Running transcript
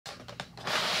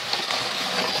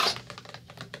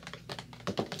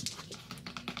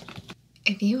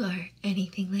If you are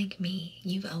anything like me,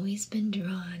 you've always been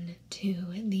drawn to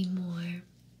the more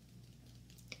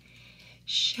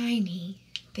shiny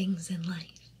things in life.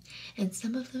 And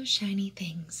some of those shiny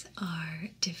things are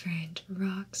different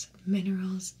rocks,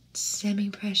 minerals,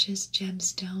 semi-precious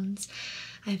gemstones.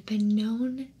 I've been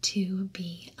known to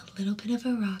be a little bit of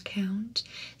a rock hound,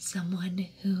 someone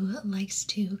who likes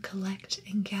to collect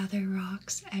and gather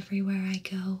rocks everywhere I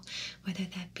go, whether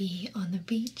that be on the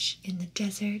beach, in the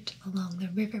desert, along the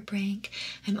riverbank.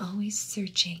 I'm always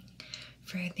searching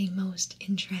for the most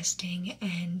interesting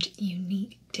and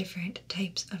unique different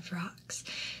types of rocks.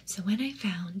 So when I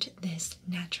found this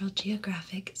Natural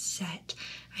Geographic set,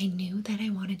 I knew that I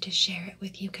wanted to share it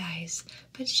with you guys,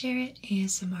 but share it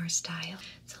ASMR style.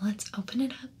 So let's open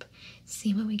it up,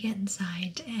 see what we get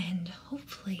inside, and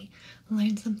hopefully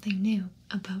learn something new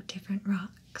about different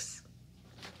rocks.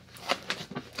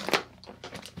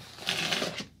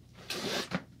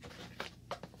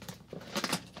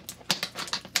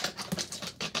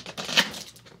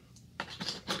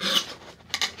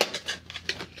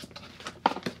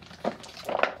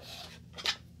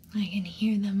 I can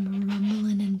hear them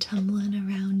rumbling and tumbling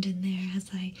around in there as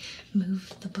I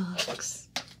move the box.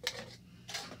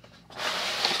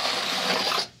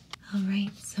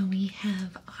 Alright, so we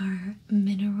have our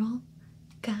mineral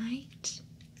guide.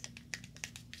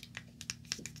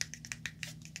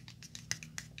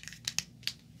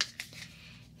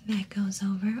 That goes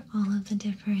over all of the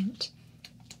different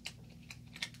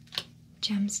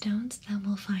gemstones that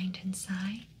we'll find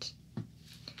inside.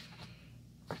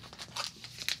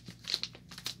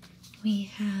 We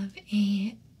have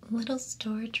a little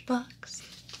storage box.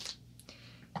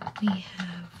 We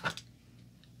have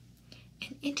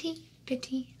an itty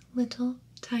bitty little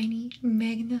tiny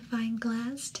magnifying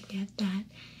glass to get that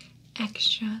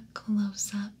extra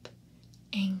close-up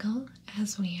angle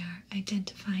as we are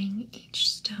identifying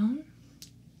each stone.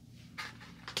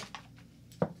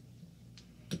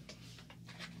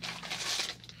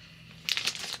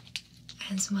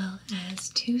 As well as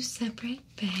two separate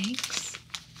bags.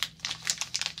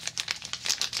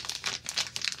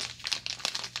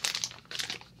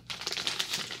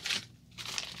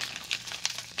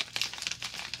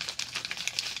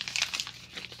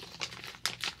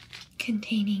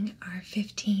 Containing our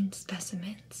 15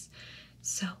 specimens.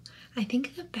 So I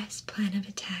think the best plan of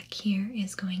attack here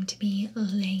is going to be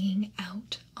laying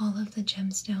out all of the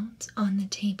gemstones on the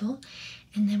table,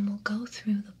 and then we'll go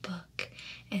through the book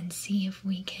and see if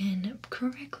we can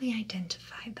correctly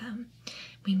identify them.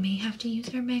 We may have to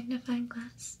use our magnifying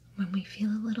glass when we feel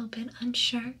a little bit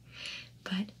unsure,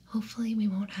 but hopefully we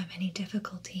won't have any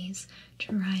difficulties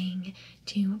trying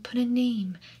to put a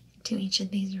name to each of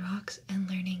these rocks and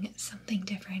learning something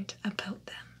different about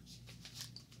them.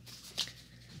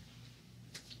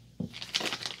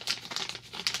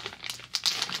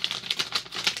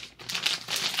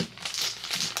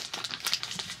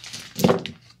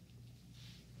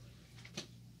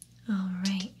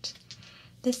 Alright,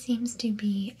 this seems to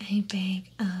be a bag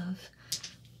of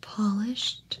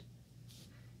polished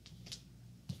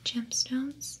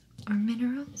gemstones or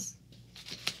minerals.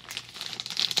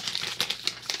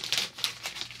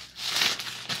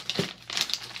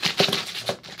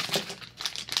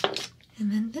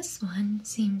 And then this one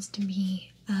seems to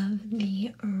be of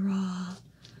the raw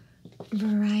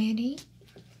variety,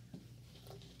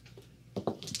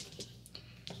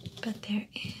 but there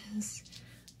is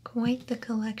quite the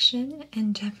collection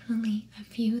and definitely a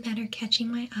few that are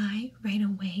catching my eye right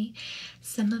away.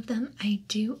 Some of them I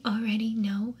do already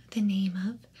know the name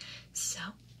of, so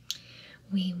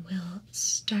we will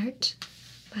start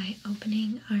by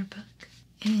opening our book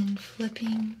and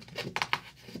flipping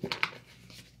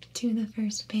to the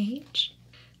first page.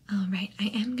 Alright, I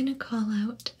am going to call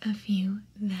out a few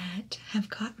that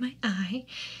have caught my eye.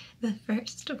 The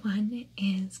first one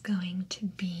is going to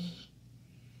be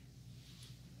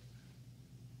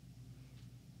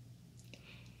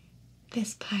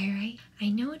this pyrite. I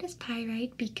know it is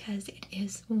pyrite because it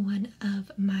is one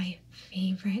of my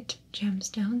favorite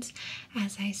gemstones.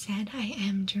 As I said, I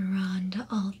am drawn to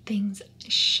all things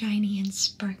shiny and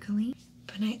sparkly.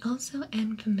 But I also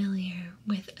am familiar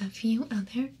with a few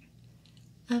other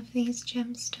of these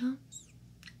gemstones.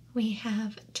 We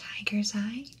have tiger's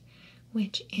eye,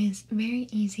 which is very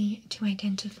easy to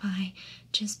identify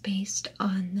just based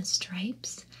on the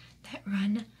stripes that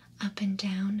run up and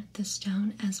down the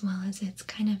stone, as well as its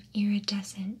kind of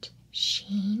iridescent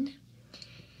sheen.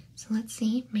 So let's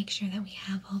see, make sure that we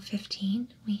have all 15.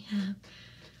 We have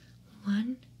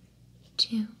 1,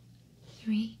 2,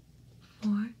 3,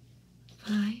 4,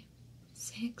 5,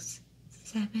 6,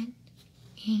 7,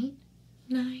 8,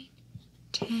 9,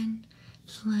 10,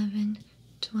 11,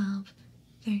 12,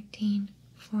 13,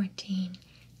 14,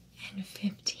 and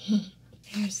 15.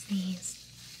 There's these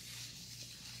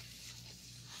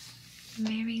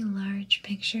very large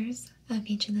pictures of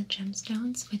each of the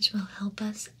gemstones, which will help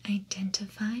us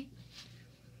identify.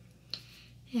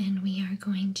 And we are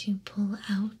going to pull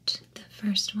out the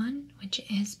first one, which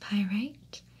is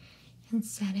pyrite, and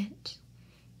set it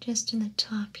just to the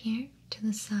top here, to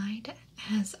the side,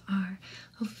 as our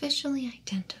officially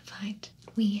identified.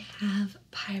 We have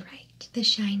pyrite. The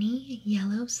shiny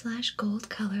yellow/gold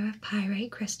color of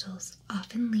pyrite crystals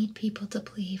often lead people to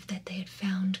believe that they had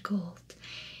found gold.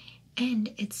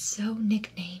 And it's so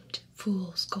nicknamed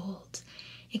fool's gold.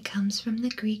 It comes from the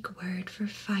Greek word for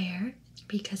fire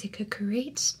because it could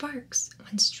create sparks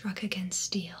when struck against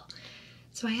steel.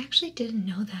 So I actually didn't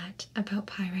know that about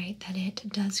pyrite, that it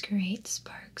does create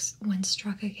sparks when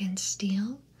struck against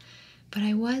steel. But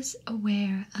I was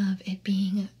aware of it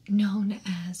being known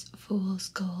as fool's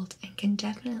gold, and can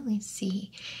definitely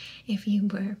see if you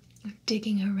were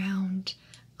digging around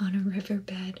on a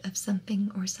riverbed of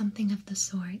something or something of the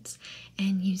sorts,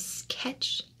 and you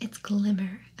catch its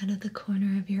glimmer out of the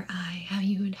corner of your eye, how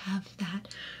you would have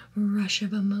that rush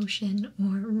of emotion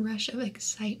or rush of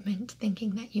excitement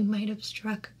thinking that you might have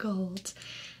struck gold.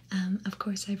 Of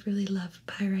course, I really love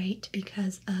pyrite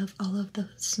because of all of the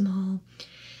small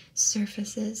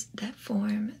surfaces that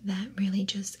form that really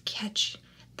just catch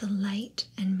the light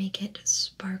and make it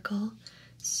sparkle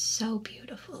so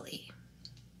beautifully.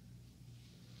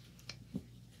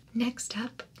 Next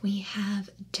up, we have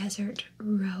desert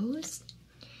rose.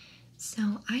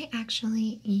 So I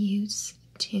actually used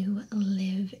to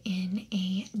live in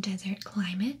a desert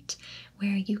climate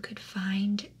where you could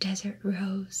find desert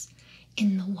rose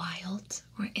in the wild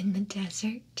or in the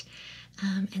desert.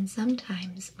 And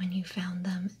sometimes when you found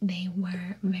them, they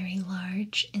were very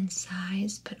large in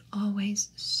size, but always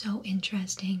so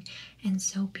interesting and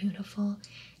so beautiful.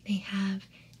 They have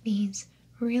these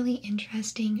really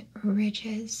interesting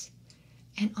ridges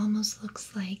and almost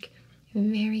looks like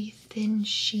very thin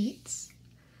sheets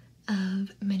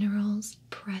of minerals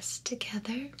pressed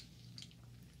together.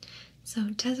 So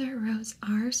desert rose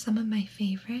are some of my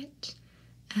favorite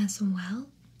as well.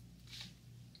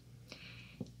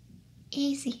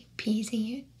 Easy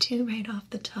peasy, two right off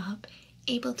the top,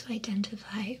 able to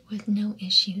identify with no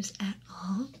issues at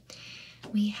all.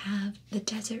 We have the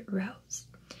desert rose.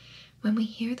 When we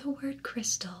hear the word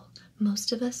crystal,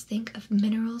 most of us think of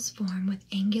minerals formed with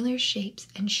angular shapes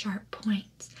and sharp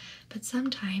points, but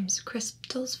sometimes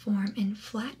crystals form in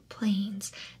flat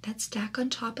planes that stack on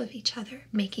top of each other,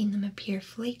 making them appear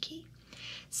flaky.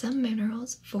 Some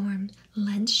minerals form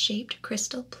lens-shaped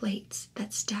crystal plates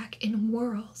that stack in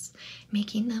whorls,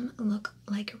 making them look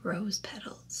like rose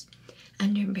petals.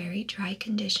 Under very dry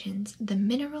conditions, the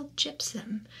mineral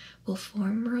gypsum will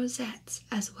form rosettes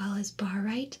as well as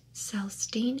barite,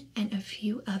 celestine, and a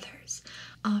few others.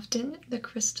 Often the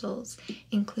crystals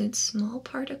include small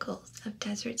particles of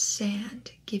desert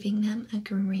sand, giving them a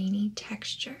grainy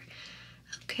texture.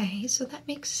 Okay, so that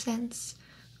makes sense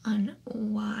on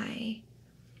why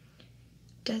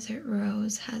desert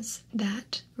rose has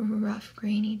that rough,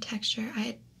 grainy texture.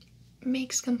 It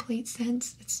makes complete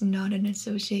sense. It's not an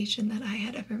association that I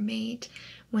had ever made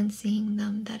when seeing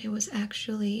them, that it was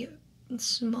actually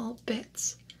small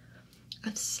bits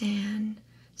of sand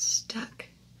stuck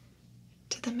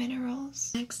to the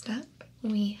minerals. Next up,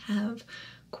 we have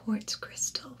quartz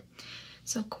crystal.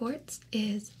 So quartz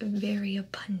is very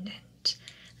abundant.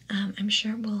 I'm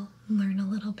sure we'll learn a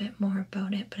little bit more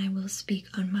about it, but I will speak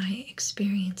on my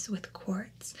experience with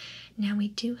quartz. Now, we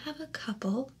do have a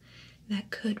couple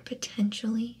that could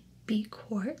potentially be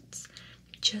quartz,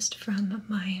 just from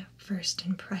my first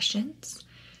impressions.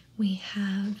 We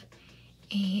have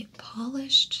a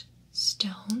polished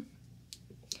stone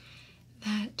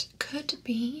that could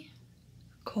be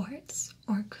quartz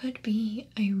or could be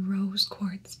a rose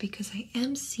quartz, because I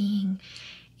am seeing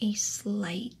a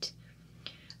slight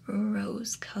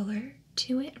rose color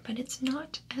to it, but it's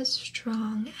not as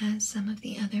strong as some of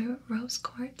the other rose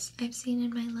quartz I've seen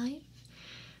in my life.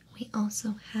 We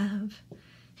also have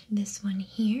this one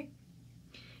here,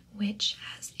 which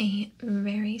has a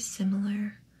very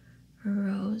similar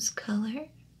rose color,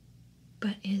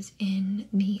 but is in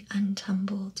the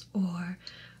untumbled or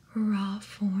raw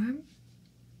form.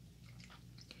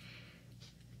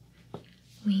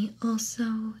 We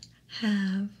also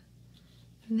have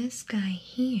this guy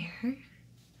here,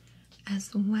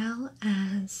 as well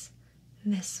as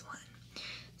this one.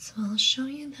 So I'll show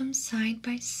you them side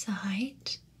by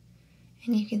side,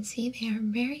 and you can see they are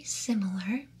very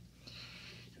similar.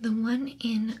 The one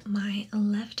in my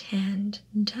left hand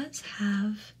does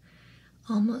have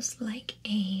almost like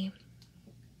a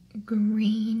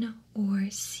green or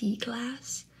sea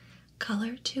glass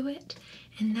color to it,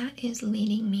 and that is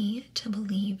leading me to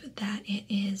believe that it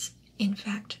is in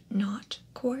fact not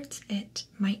quartz. It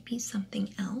might be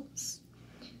something else.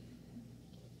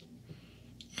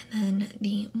 And then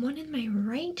the one in my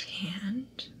right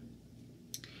hand,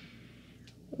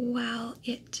 while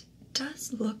it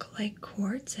does look like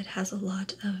quartz, it has a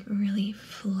lot of really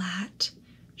flat,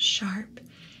 sharp,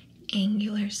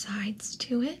 angular sides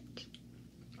to it.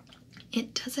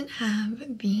 It doesn't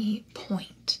have the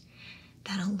point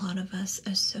that a lot of us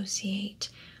associate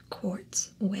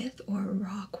quartz with, or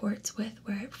raw quartz with,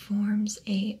 where it forms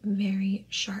a very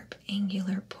sharp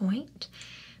angular point,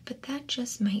 but that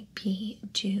just might be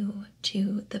due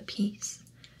to the piece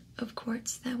of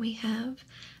quartz that we have.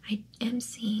 I am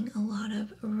seeing a lot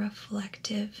of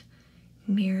reflective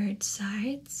mirrored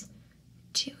sides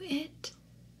to it,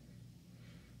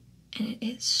 and it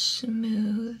is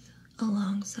smooth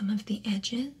along some of the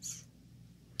edges,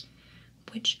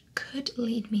 which could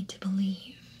lead me to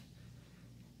believe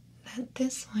that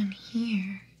this one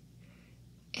here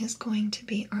is going to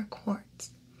be our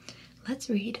quartz. Let's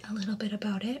read a little bit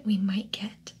about it. We might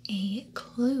get a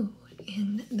clue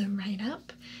in the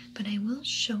write-up, but I will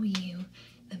show you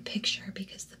the picture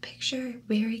because the picture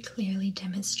very clearly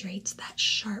demonstrates that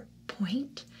sharp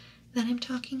point that I'm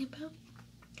talking about.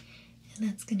 And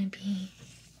that's going to be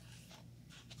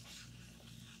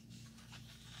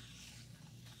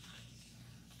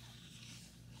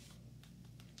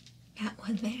that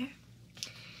one there.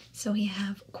 So we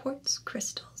have quartz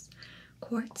crystals.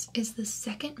 Quartz is the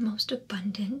second most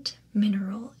abundant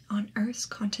mineral on Earth's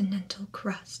continental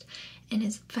crust and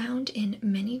is found in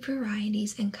many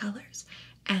varieties and colors.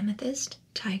 Amethyst,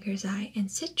 tiger's eye, and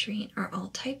citrine are all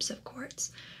types of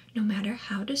quartz. No matter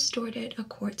how distorted a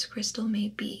quartz crystal may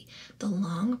be, the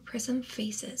long prism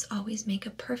faces always make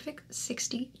a perfect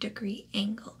 60-degree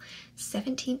angle.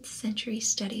 17th century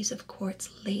studies of quartz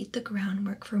laid the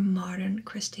groundwork for modern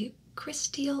crystallography.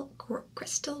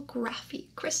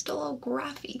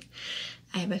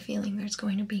 I have a feeling there's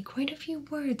going to be quite a few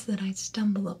words that I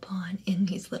stumble upon in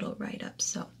these little write-ups,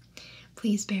 so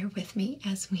please bear with me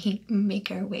as we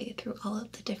make our way through all of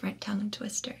the different tongue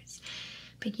twisters.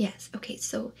 But yes, okay,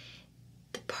 so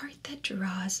the part that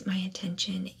draws my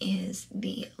attention is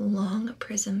the long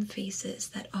prism faces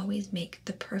that always make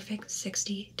the perfect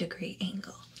 60-degree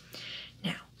angle.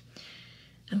 Now,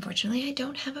 unfortunately, I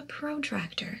don't have a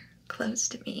protractor close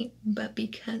to me, but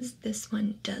because this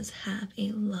one does have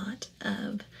a lot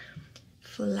of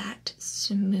flat,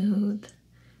 smooth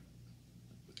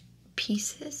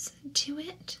pieces to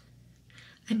it,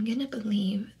 I'm gonna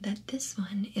believe that this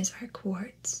one is our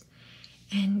quartz.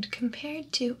 And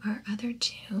compared to our other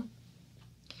two,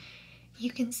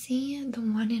 you can see the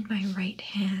one in my right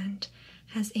hand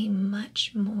has a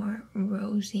much more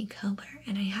rosy color,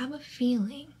 and I have a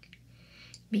feeling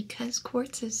because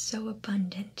quartz is so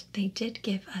abundant, they did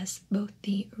give us both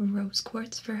the rose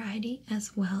quartz variety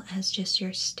as well as just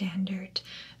your standard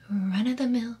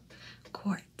run-of-the-mill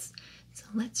quartz. So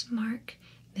let's mark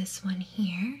this one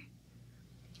here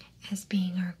as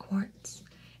being our quartz,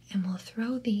 and we'll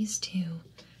throw these two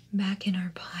back in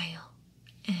our pile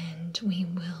and we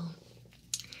will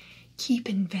keep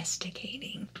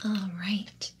investigating. All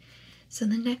right, so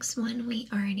the next one we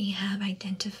already have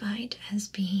identified as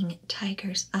being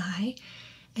tiger's eye.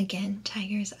 Again,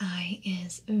 tiger's eye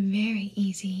is very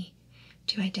easy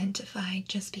to identify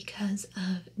just because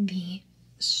of the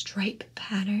stripe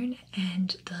pattern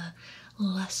and the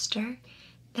luster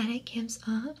that it gives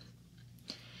off.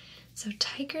 So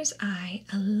tiger's eye,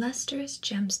 a lustrous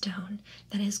gemstone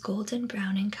that is golden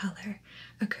brown in color,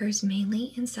 occurs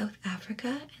mainly in South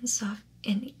Africa and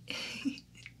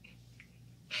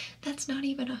that's not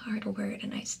even a hard word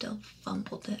and I still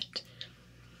fumbled it.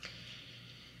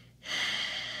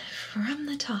 From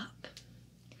the top.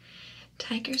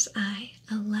 Tiger's eye,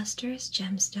 a lustrous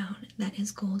gemstone that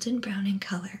is golden brown in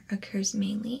color, occurs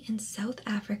mainly in South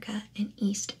Africa and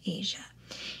East Asia.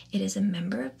 It is a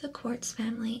member of the quartz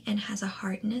family and has a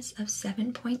hardness of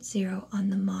 7.0 on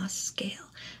the Mohs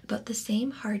scale, about the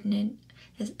same hardened.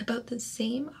 That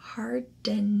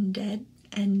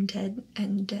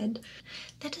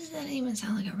doesn't even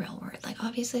sound like a real word. Like,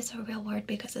 obviously it's a real word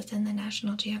because it's in the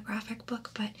National Geographic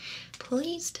book, but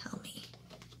please tell me,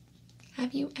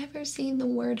 have you ever seen the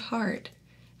word hard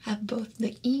have both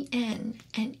the EN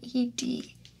and ED?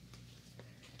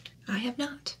 I have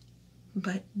not.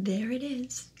 But there it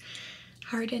is.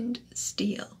 Hardened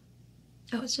steel.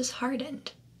 Oh, it's just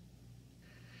hardened.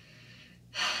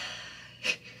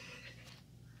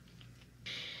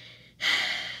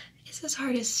 just as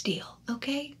hard as steel,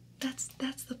 okay?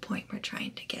 That's the point we're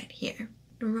trying to get here.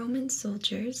 Roman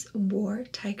soldiers wore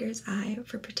tiger's eye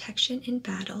for protection in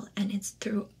battle, and it's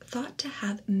thought to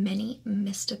have many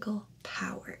mystical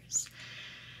powers.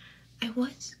 I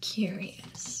was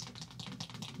curious.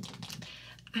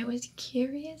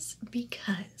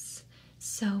 Because,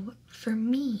 so for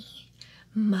me,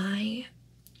 my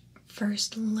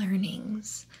first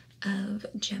learnings of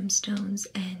gemstones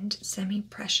and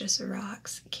semi-precious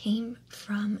rocks came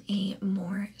from a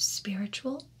more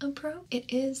spiritual approach. It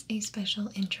is a special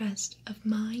interest of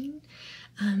mine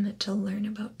to learn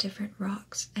about different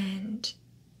rocks and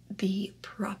the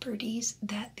properties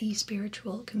that the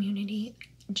spiritual community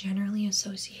generally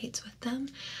associates with them.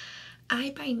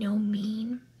 I by no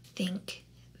means think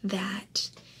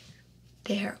that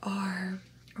there are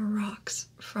rocks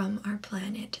from our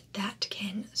planet that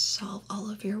can solve all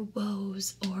of your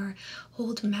woes or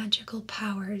hold magical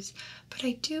powers, but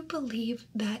I do believe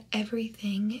that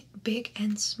everything, big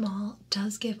and small,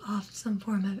 does give off some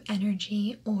form of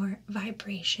energy or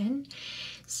vibration.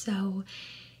 So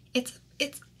it's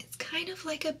kind of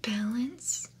like a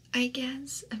balance, I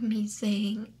guess, of me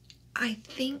saying I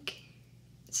think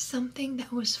something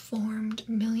that was formed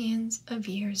millions of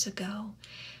years ago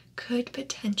could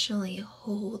potentially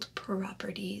hold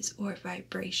properties or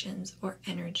vibrations or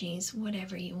energies,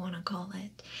 whatever you want to call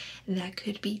it, that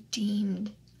could be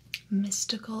deemed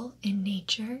mystical in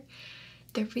nature.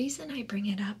 The reason I bring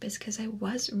it up is because I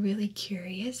was really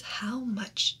curious how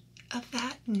much of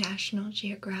that National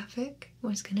Geographic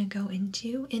was going to go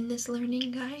into in this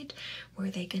learning guide. Were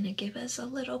they going to give us a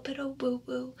little bit of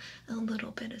woo-woo, a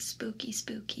little bit of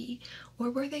spooky,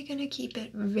 or were they going to keep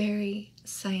it very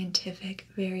scientific,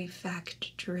 very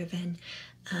fact-driven?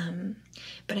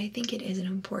 But I think it is an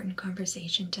important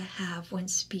conversation to have when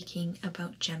speaking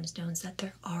about gemstones, that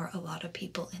there are a lot of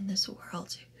people in this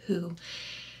world who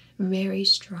very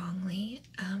strongly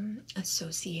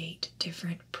associate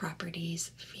different properties,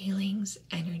 feelings,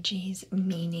 energies,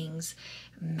 meanings,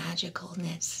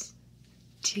 magicalness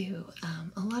to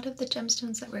a lot of the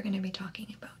gemstones that we're going to be talking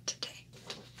about today.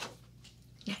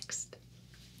 Next.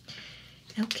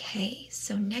 Okay,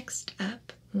 so next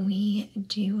up we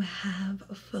do have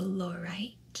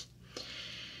fluorite.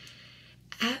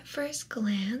 At first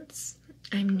glance,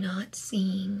 I'm not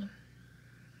seeing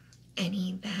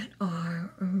any that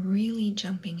are really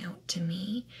jumping out to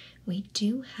me. We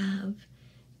do have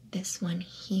this one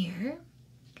here,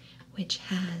 which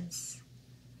has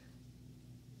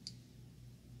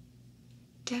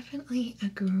definitely a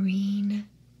green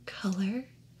color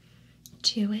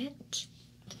to it.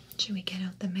 Should we get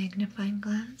out the magnifying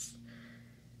glass?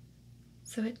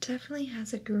 So it definitely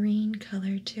has a green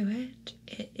color to it.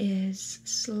 It is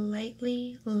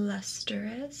slightly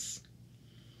lustrous.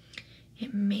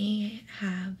 It may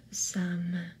have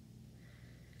some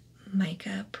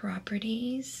mica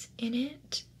properties in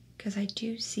it, because I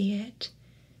do see it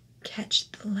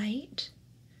catch the light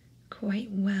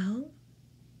quite well.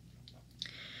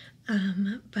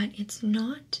 But it's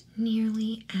not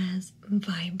nearly as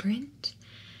vibrant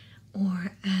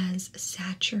or as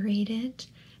saturated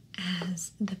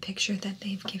as the picture that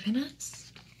they've given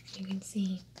us. You can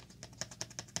see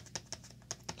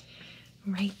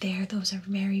right there, those are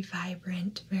very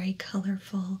vibrant, very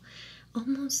colorful,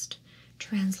 almost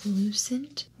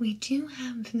translucent. We do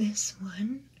have this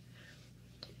one,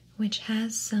 which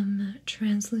has some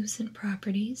translucent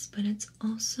properties, but it's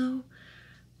also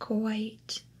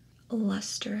quite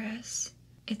lustrous.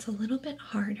 It's a little bit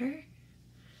harder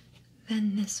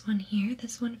than this one here.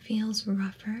 This one feels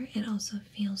rougher. It also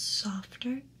feels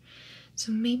softer.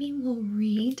 So maybe we'll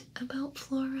read about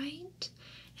fluorite,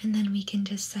 and then we can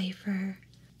decipher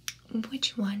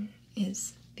which one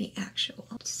is the actual.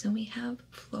 So we have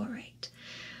fluorite.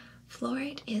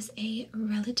 Fluorite is a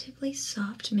relatively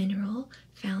soft mineral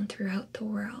found throughout the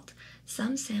world.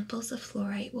 Some samples of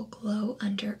fluorite will glow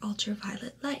under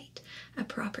ultraviolet light, a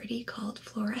property called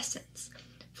fluorescence.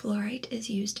 Fluorite is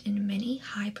used in many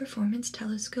high-performance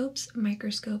telescopes,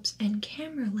 microscopes, and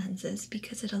camera lenses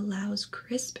because it allows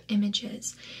crisp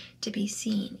images to be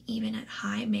seen even at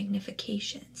high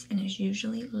magnifications, and is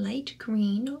usually light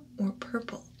green or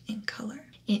purple in color.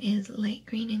 It is light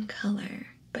green in color,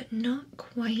 but not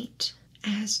quite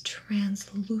as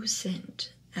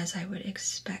translucent as I would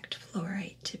expect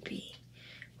fluorite to be,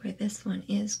 where this one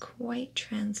is quite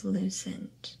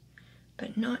translucent,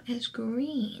 but not as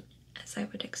green as I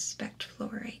would expect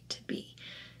fluorite to be.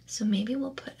 So maybe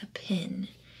we'll put a pin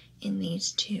in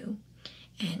these two,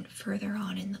 and further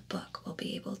on in the book we'll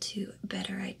be able to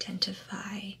better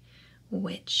identify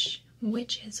which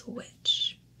is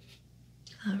which.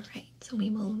 Alright, so we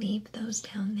will leave those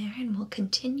down there and we'll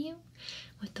continue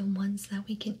with the ones that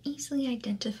we can easily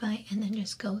identify and then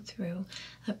just go through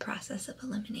a process of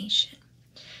elimination.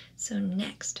 So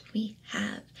next we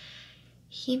have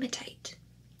hematite.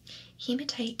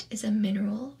 Hematite is a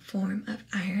mineral form of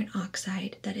iron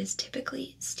oxide that is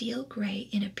typically steel gray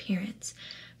in appearance.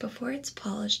 Before it's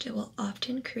polished, it will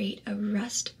often create a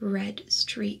rust red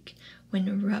streak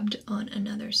when rubbed on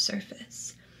another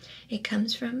surface. It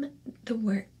comes from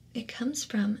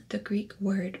the Greek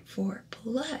word for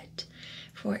blood,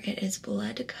 for it is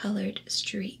blood-colored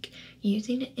streak.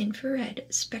 Using an infrared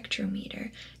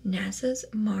spectrometer, NASA's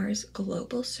Mars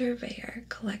Global Surveyor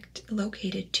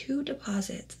located 2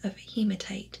 deposits of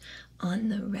hematite on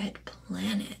the red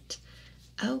planet.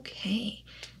 Okay,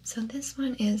 so this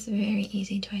one is very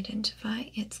easy to identify.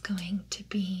 It's going to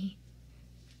be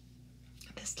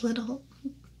this little,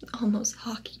 almost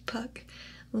hockey puck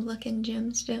looking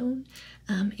gemstone.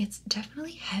 It's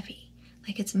definitely heavy,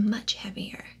 like it's much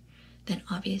heavier than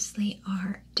obviously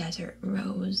our desert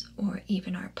rose or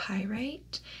even our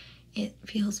pyrite. It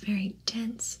feels very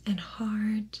dense and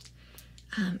hard.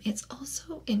 It's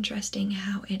also interesting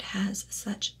how it has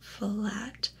such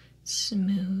flat,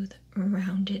 smooth,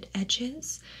 rounded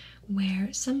edges,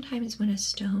 where sometimes when a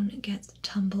stone gets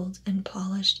tumbled and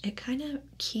polished, it kind of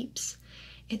keeps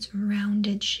its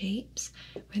rounded shapes,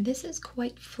 where this is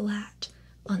quite flat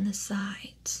on the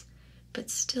sides, but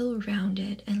still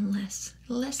rounded and less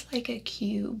like a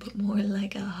cube, more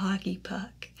like a hockey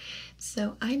puck.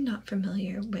 So I'm not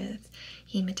familiar with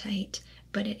hematite,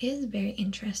 but it is very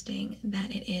interesting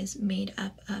that it is made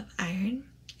up of iron,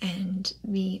 and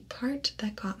the part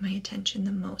that got my attention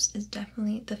the most is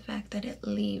definitely the fact that it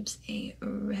leaves a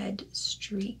red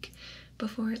streak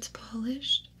before it's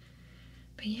polished.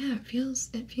 But yeah,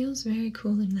 it feels very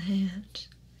cool in the hand,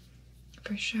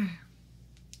 for sure.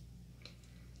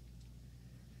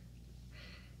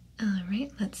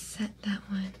 Alright, let's set that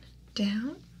one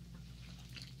down.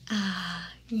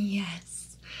 Ah,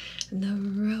 yes, the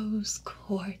rose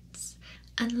quartz.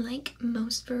 Unlike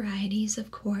most varieties of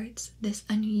quartz, this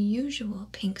unusual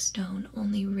pink stone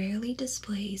only rarely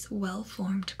displays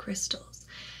well-formed crystals.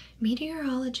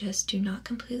 Meteorologists do not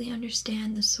completely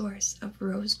understand the source of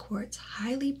rose quartz's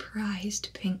highly prized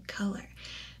pink color,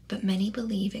 but many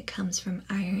believe it comes from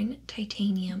iron,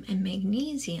 titanium, and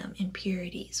magnesium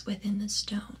impurities within the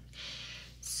stone.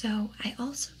 So I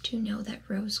also do know that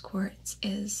rose quartz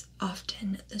is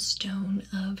often the stone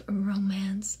of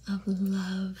romance, of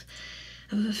love,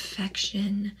 of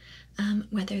affection,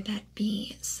 whether that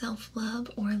be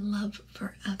self-love or love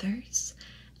for others.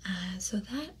 So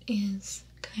that is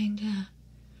kind of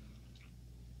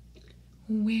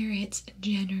where it's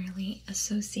generally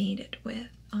associated with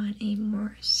on a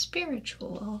more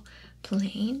spiritual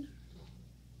plane.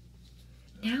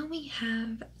 Now we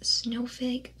have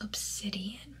Snowflake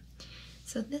Obsidian.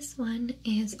 So this one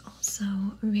is also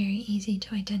very easy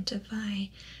to identify.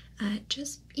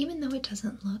 Just even though it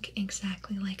doesn't look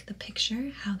exactly like the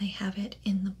picture, how they have it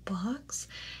in the box,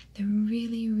 the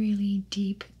really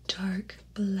deep, dark,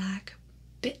 black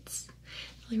bits,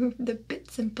 the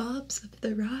bits and bobs of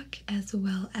the rock, as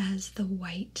well as the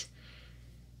white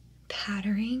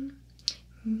patterning,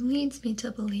 leads me to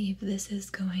believe this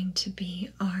is going to be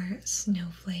our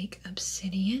Snowflake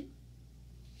Obsidian.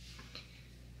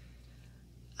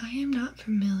 I am not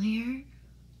familiar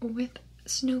with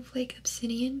Snowflake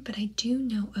Obsidian, but I do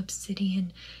know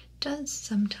obsidian does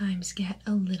sometimes get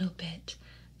a little bit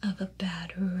of a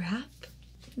bad rap.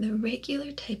 The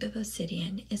regular type of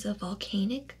obsidian is a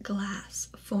volcanic glass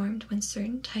formed when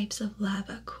certain types of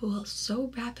lava cool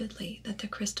so rapidly that the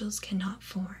crystals cannot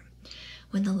form.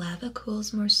 When the lava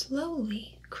cools more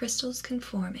slowly, crystals can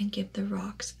form and give the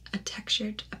rocks a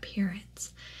textured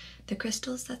appearance. The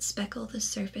crystals that speckle the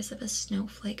surface of a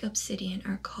snowflake obsidian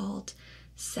are called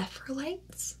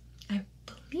sephrolites. I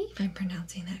believe I'm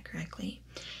pronouncing that correctly.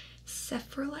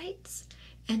 Sephrolites,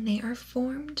 and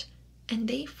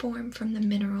they form from the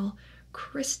mineral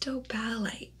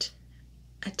cristobalite,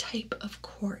 a type of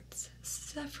quartz.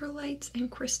 Sephrolites and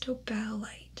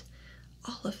cristobalite.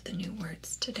 All of the new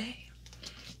words today.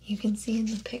 You can see in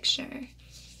the picture,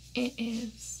 it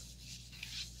is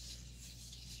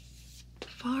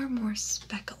far more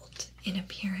speckled in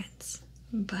appearance,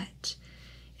 but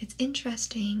it's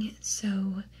interesting.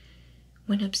 So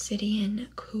when obsidian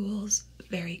cools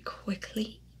very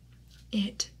quickly,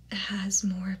 it has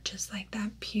more of just like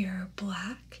that pure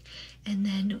black, and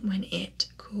then when it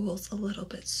cools a little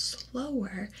bit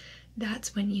slower,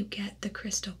 that's when you get the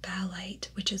cristobalite,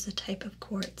 which is a type of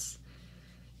quartz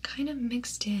kind of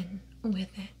mixed in with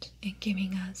it and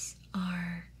giving us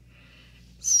our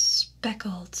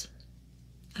speckled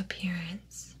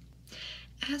appearance.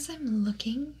 As I'm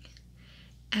looking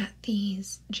at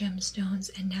these gemstones,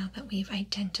 and now that we've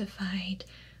identified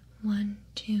 1,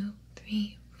 2,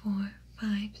 3, 4,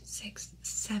 5, 6,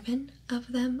 7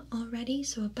 of them already,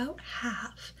 so about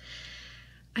half,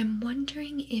 I'm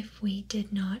wondering if we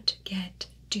did not get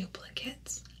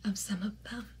duplicates of some of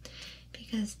them.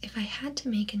 Because if I had to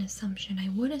make an assumption, I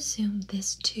would assume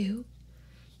this too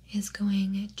is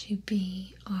going to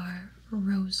be our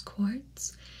rose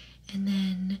quartz, and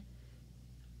then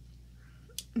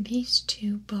these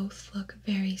two both look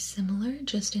very similar,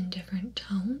 just in different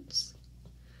tones.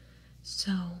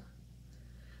 So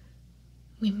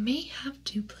we may have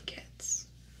duplicates.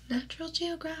 Natural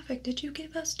Geographic, did you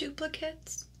give us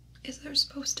duplicates? Is there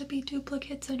supposed to be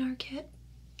duplicates in our kit?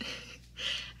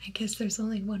 I guess there's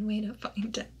only one way to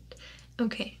find it.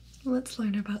 Okay, let's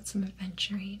learn about some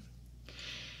aventurine.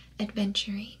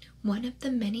 Aventurine, one of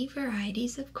the many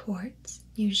varieties of quartz,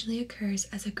 usually occurs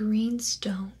as a green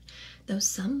stone, though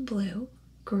some blue,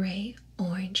 gray,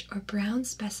 orange, or brown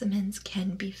specimens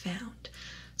can be found.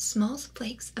 Small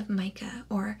flakes of mica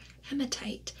or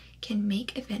hematite can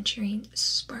make aventurine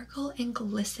sparkle and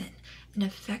glisten, an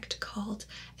effect called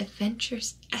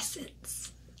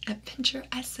aventurescence.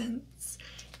 Aventurescence.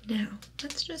 Now,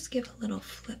 let's just give a little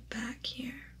flip back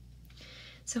here.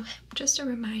 So, just a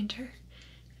reminder,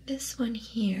 this one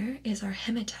here is our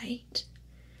hematite.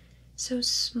 So,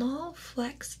 small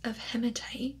flecks of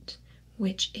hematite,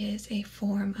 which is a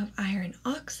form of iron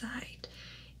oxide,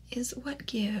 is what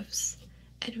gives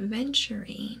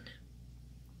aventurine.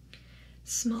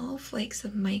 Small flakes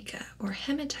of mica or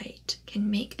hematite can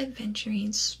make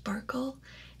aventurine sparkle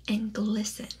and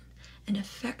glisten, an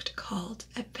effect called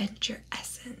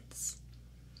aventurescence.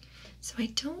 So I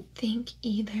don't think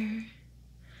either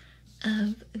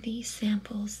of these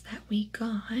samples that we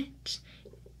got.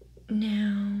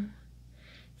 Now,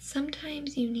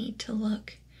 sometimes you need to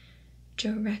look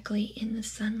directly in the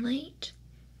sunlight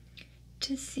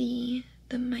to see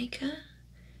the mica,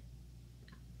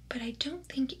 but I don't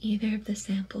think either of the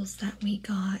samples that we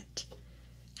got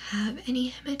have any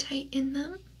hematite in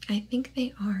them. I think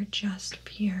they are just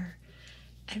pure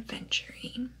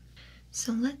aventurine.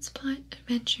 So let's put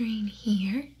aventurine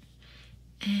here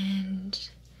and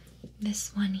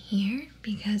this one here,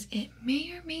 because it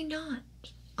may or may not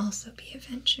also be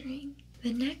aventurine.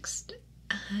 The next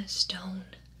stone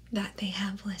that they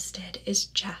have listed is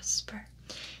Jasper.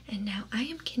 And now I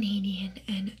am Canadian,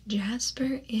 and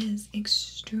Jasper is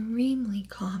extremely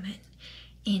common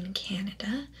in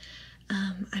Canada.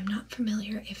 I'm not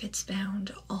familiar if it's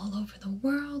found all over the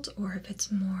world or if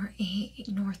it's more a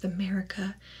North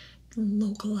America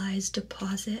localized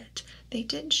deposit. They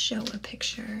did show a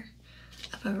picture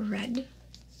of a red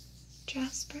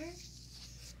jasper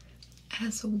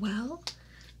as well.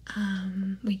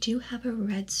 We do have a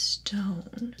red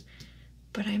stone,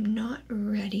 but I'm not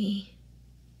ready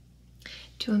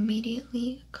to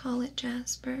immediately call it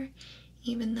jasper,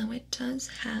 even though it does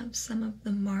have some of the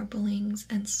marblings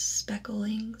and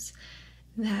specklings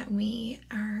that we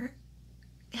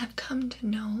have come to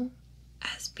know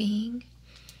as being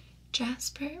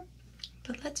jasper.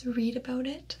 But let's read about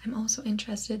it. I'm also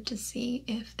interested to see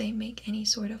if they make any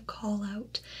sort of call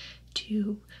out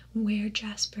to where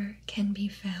jasper can be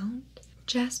found.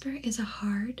 Jasper is a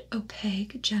hard,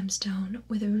 opaque gemstone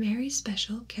with very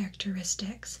special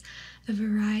characteristics. A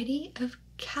variety of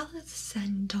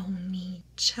chalcedony,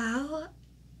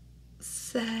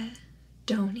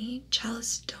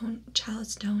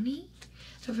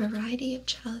 a variety of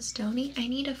chalcedony. I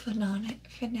need a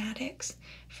phonetics.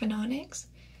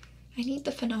 I need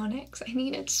the phonetics. I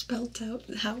need it spelt out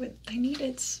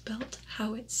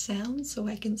how it sounds so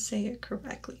I can say it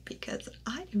correctly, because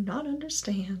I do not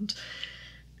understand.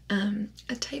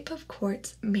 A type of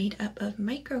quartz made up of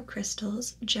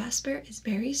microcrystals, jasper is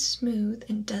very smooth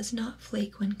and does not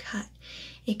flake when cut.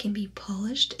 It can be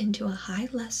polished into a high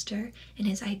luster and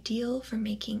is ideal for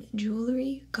making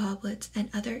jewelry, goblets, and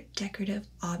other decorative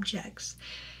objects.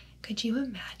 Could you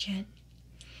imagine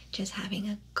just having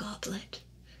a goblet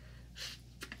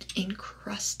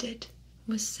encrusted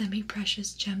with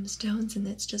semi-precious gemstones, and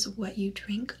it's just what you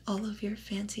drink all of your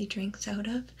fancy drinks out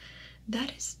of?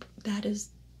 That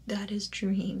is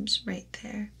dreams right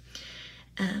there.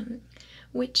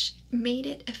 Which made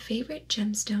it a favorite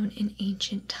gemstone in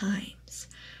ancient times.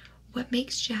 What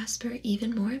makes jasper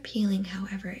even more appealing,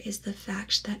 however, is the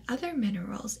fact that other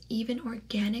minerals, even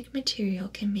organic material,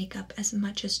 can make up as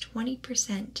much as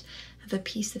 20% of a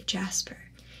piece of jasper.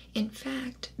 In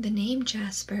fact, the name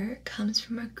jasper comes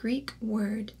from a Greek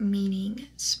word meaning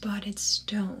spotted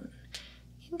stone.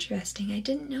 Interesting, I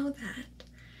didn't know that.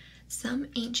 Some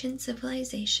ancient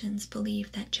civilizations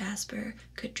believed that jasper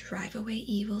could drive away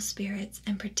evil spirits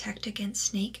and protect against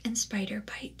snake and spider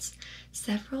bites.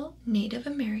 Several Native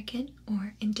American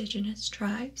or indigenous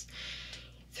tribes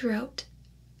throughout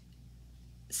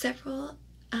several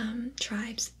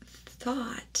tribes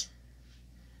thought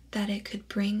that it could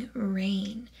bring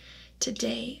rain.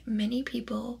 Today, many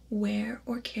people wear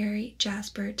or carry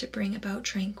jasper to bring about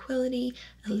tranquility,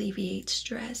 alleviate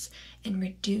stress, and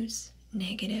reduce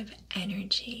negative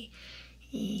energy.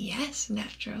 Yes,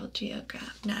 National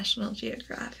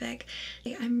Geographic.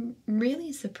 I'm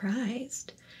really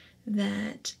surprised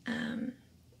that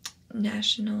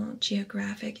National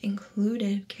Geographic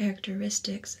included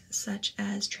characteristics such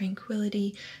as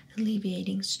tranquility,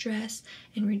 alleviating stress,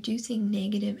 and reducing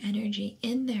negative energy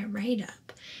in their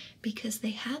write-up, because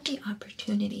they had the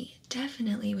opportunity,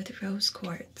 definitely with rose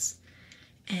quartz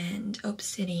and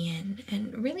obsidian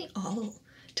and really all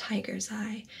tiger's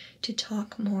eye, to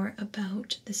talk more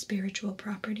about the spiritual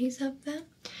properties of them,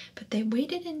 but they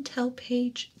waited until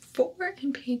page 4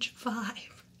 and page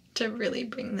 5 to really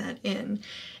bring that in.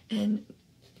 And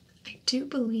I do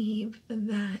believe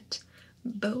that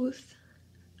both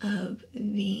of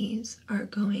these are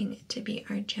going to be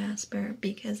our jasper,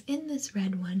 because in this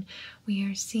red one we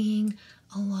are seeing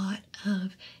a lot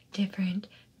of different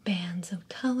bands of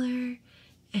color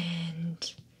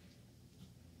and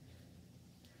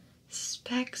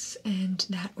specks and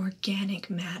that organic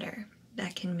matter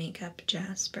that can make up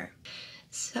jasper.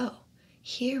 So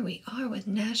here we are with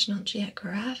National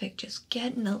Geographic just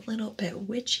getting a little bit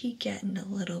witchy, getting a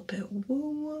little bit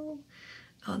woo-woo.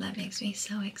 Oh, that makes me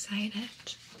so excited.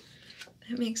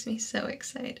 That makes me so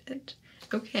excited.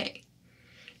 Okay,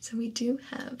 so we do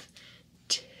have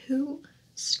 2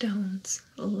 stones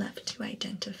left to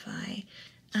identify.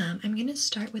 I'm going to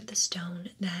start with the stone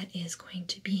that is going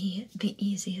to be the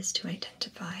easiest to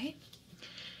identify,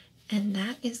 and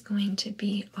that is going to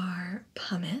be our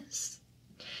pumice.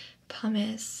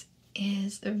 Pumice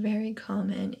is very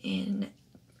common in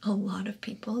a lot of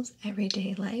people's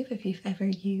everyday life. If you've ever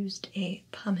used a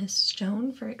pumice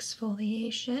stone for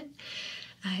exfoliation,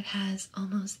 it has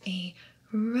almost a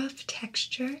rough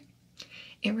texture.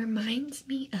 It reminds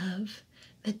me of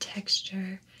the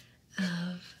texture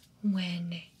of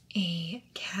when a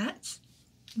cat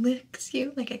licks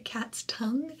you, like a cat's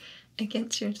tongue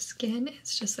against your skin.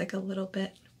 It's just like a little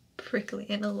bit prickly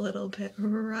and a little bit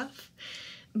rough,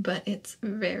 but it's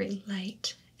very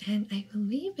light, and I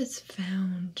believe it's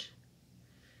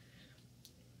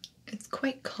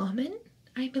quite common,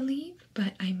 I believe,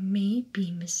 but I may be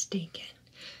mistaken.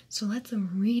 So let's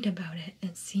read about it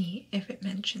and see if it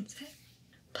mentions it.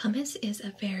 Pumice is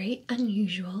a very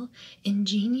unusual,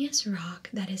 ingenious rock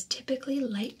that is typically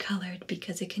light-colored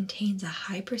because it contains a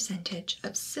high percentage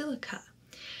of silica.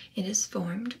 It is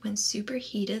formed when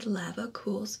superheated lava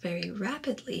cools very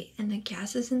rapidly and the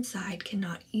gases inside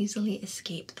cannot easily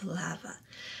escape the lava.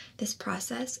 This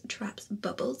process traps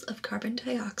bubbles of carbon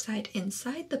dioxide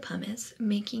inside the pumice,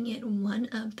 making it one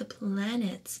of the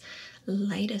planet's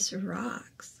lightest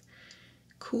rocks.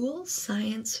 Cool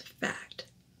science fact: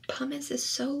 pumice is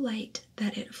so light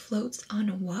that it floats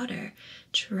on water.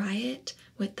 Try it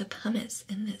with the pumice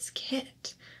in this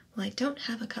kit. Well, I don't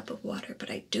have a cup of water, but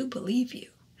I do believe you.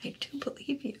 I do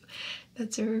believe you.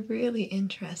 That's really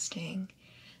interesting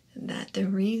that the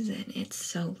reason it's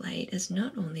so light is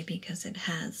not only because it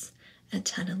has a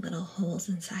ton of little holes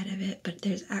inside of it, but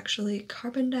there's actually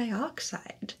carbon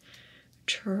dioxide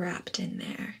trapped in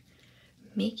there,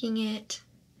 making it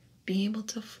be able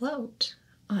to float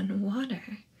on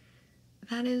water.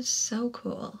 That is so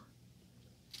cool.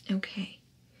 Okay,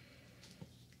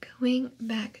 going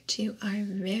back to our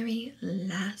very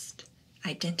last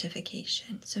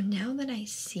identification. So now that I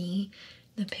see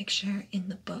the picture in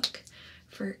the book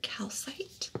for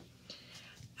calcite,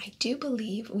 I do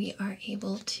believe we are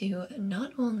able to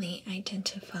not only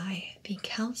identify the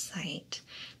calcite,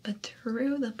 but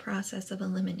through the process of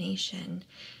elimination,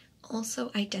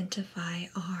 also identify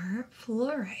our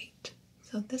fluorite.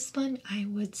 So this one I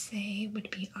would say would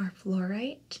be our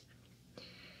fluorite.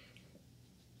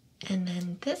 And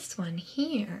then this one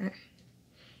here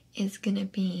is going to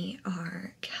be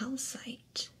our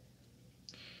calcite.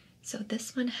 So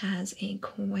this one has a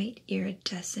quite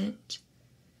iridescent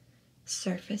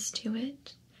surface to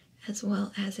it, as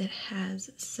well as it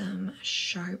has some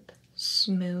sharp,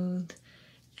 smooth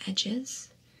edges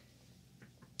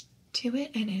to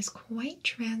it, and is quite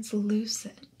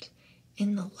translucent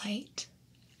in the light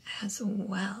as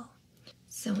well.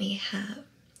 So we have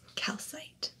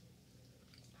calcite.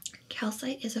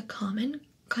 Calcite is a common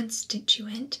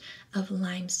constituent of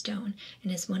limestone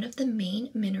and is one of the main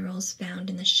minerals found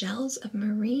in the shells of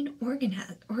marine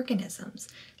organisms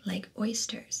like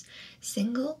oysters.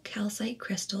 Single calcite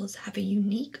crystals have a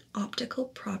unique optical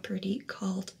property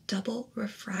called double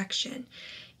refraction.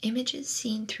 Images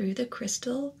seen through the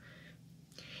clear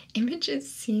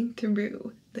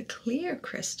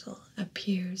crystal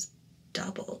appears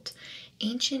doubled.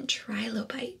 Ancient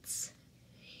trilobites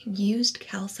used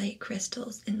calcite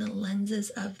crystals in the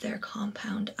lenses of their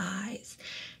compound eyes.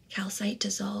 Calcite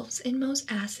dissolves in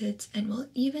most acids and will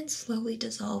even slowly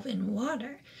dissolve in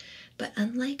water. But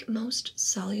unlike most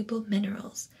soluble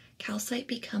minerals, calcite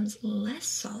becomes less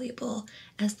soluble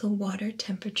as the water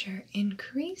temperature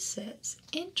increases.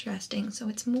 Interesting. So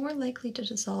it's more likely to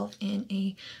dissolve in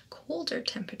a colder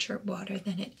temperature water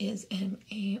than it is in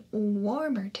a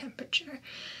warmer temperature.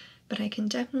 But I can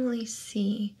definitely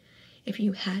see if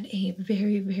you had a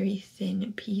very, very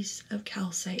thin piece of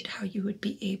calcite, how you would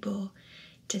be able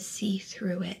to see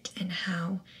through it and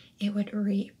how it would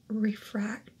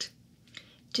refract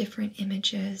different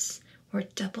images or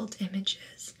doubled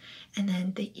images. And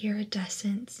then the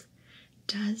iridescence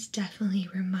does definitely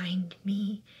remind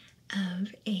me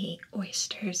of a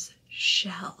oyster's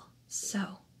shell.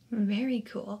 So very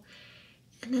cool.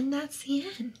 And then that's the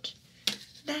end.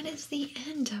 That is the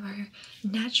end of our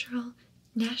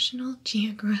National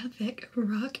Geographic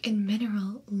Rock and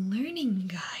Mineral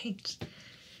Learning Guide.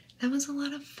 That was a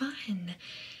lot of fun.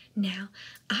 Now,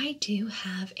 I do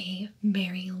have a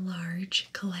very large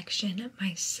collection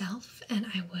myself, and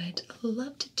I would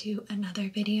love to do another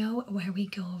video where we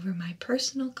go over my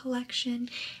personal collection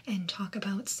and talk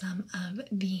about some of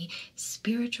the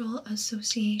spiritual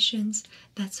associations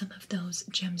that some of those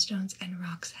gemstones and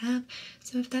rocks have.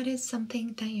 So if that is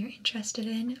something that you're interested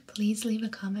in, please leave a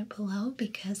comment below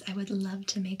because I would love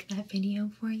to make that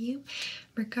video for you.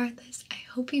 Regardless, I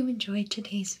hope you enjoyed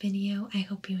today's video. I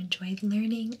hope you enjoyed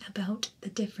learning about the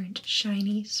different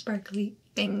shiny, sparkly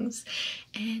things.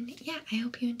 And yeah, I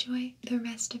hope you enjoy the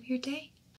rest of your day.